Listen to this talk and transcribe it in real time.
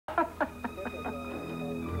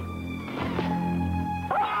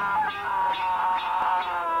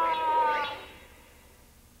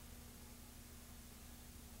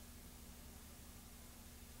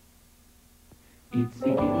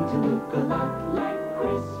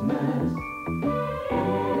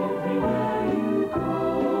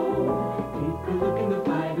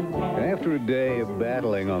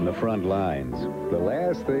the front lines, the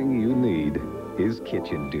last thing you need is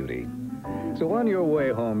kitchen duty. So on your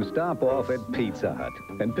way home, stop off at Pizza Hut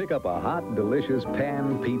and pick up a hot, delicious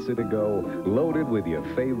pan pizza to go, loaded with your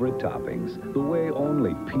favorite toppings, the way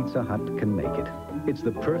only Pizza Hut can make it. It's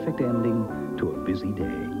the perfect ending to a busy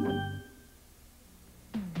day.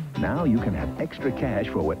 Now you can have extra cash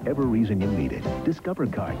for whatever reason you need it. Discover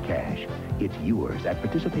Card Cash. It's yours at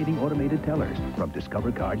participating automated tellers, from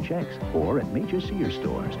Discover Card checks, or at major Sears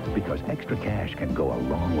stores, because extra cash can go a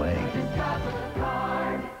long way. Discover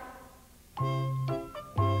Card.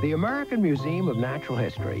 The American Museum of Natural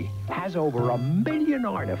History has over 1 million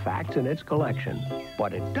artifacts in its collection,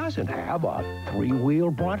 but it doesn't have a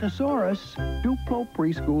 3-wheeled brontosaurus. Duplo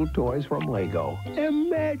preschool toys from Lego.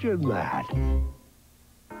 Imagine that.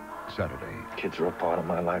 Saturday. Kids are a part of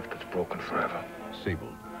my life that's broken forever. Sable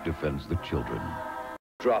defends the children.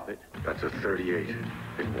 Drop it. That's a 38.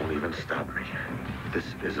 It won't even stop me. This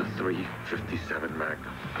is a .357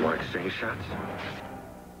 Magnum. Want to exchange shots?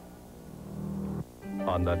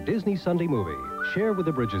 On the Disney Sunday Movie, share with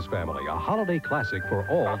the Bridges family a holiday classic for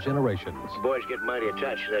all generations. Boys get mighty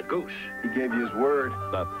attached to that goose. He gave you his word.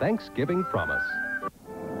 The Thanksgiving Promise.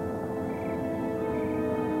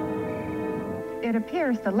 It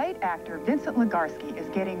appears the late actor Vincent Legarsky is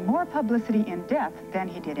getting more publicity in death than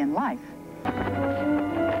he did in life.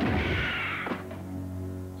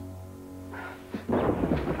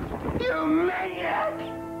 You maniac!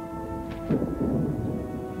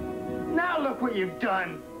 Now look what you've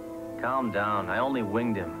done. Calm down. I only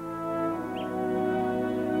winged him.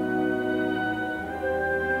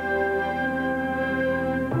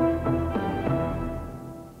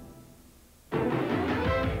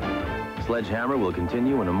 Sledge Hammer will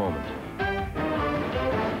continue in a moment.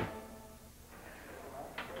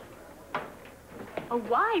 A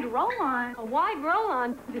wide roll-on. A wide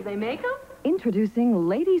roll-on. Did they make them? Introducing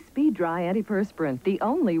Lady Speed Dry Antiperspirant, the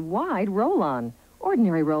only wide roll-on.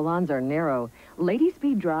 Ordinary roll-ons are narrow. Lady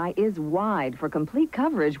Speed Dry is wide for complete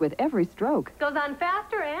coverage with every stroke. Goes on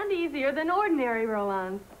faster and easier than ordinary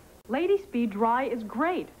roll-ons. Lady Speed Dry is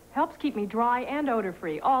great. Helps keep me dry and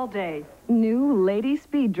odor-free all day. New Lady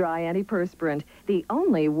Speed Dry Antiperspirant, the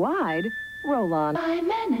only wide roll-on. By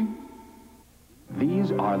Mennen.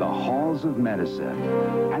 These are the halls of medicine.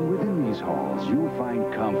 And within these halls, you'll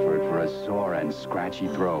find comfort for a sore and scratchy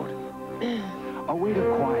throat. A way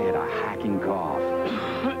to quiet a hacking cough.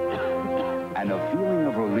 And a feeling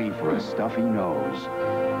of relief for a stuffy nose.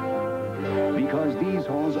 Because these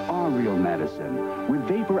halls are real medicine, with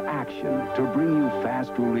vapor action to bring you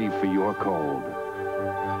fast relief for your cold.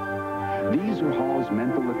 These are Hall's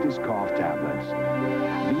Mentholyptus cough tablets.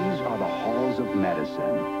 These are the halls of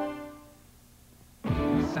medicine.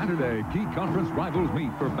 Saturday, key conference rivals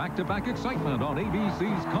meet for back-to-back excitement on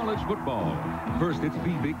ABC's college football. First, it's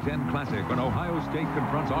the Big Ten Classic when Ohio State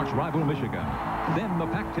confronts arch-rival Michigan. Then the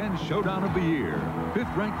Pac-10 showdown of the year.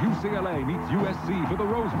 Fifth-ranked UCLA meets USC for the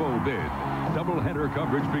Rose Bowl bid. Doubleheader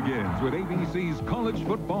coverage begins with ABC's College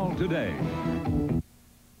Football Today.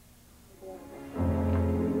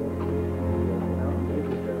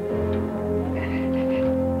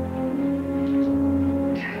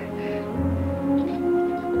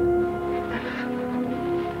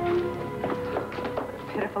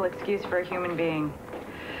 Pitiful excuse for a human being.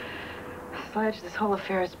 Sledge, this whole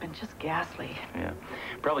affair has been just ghastly. Yeah.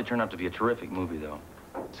 Probably turned out to be a terrific movie, though.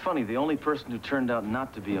 It's funny, the only person who turned out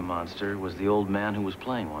not to be a monster was the old man who was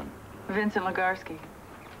playing one. Vincent Legarsky.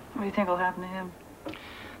 What do you think will happen to him?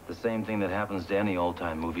 The same thing that happens to any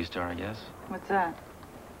old-time movie star, I guess. What's that?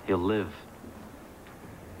 He'll live.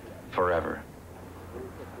 Forever.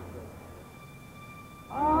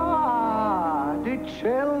 Ah, the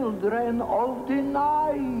children of the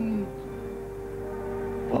night.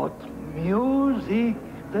 What music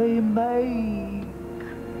they make.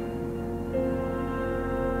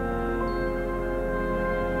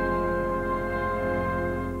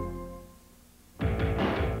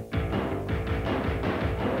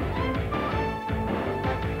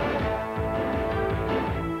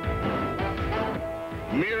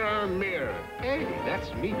 Mirror, mirror. Hey,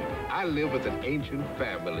 that's me. I live with an ancient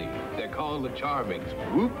family. They're called the Charmings.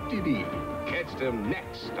 Whoop-de-dee. Catch them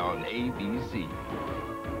next on ABC.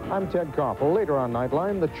 I'm Ted Koppel. Later on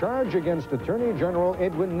Nightline, the charge against Attorney General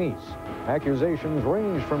Edwin Meese. Accusations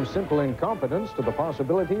range from simple incompetence to the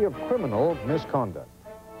possibility of criminal misconduct.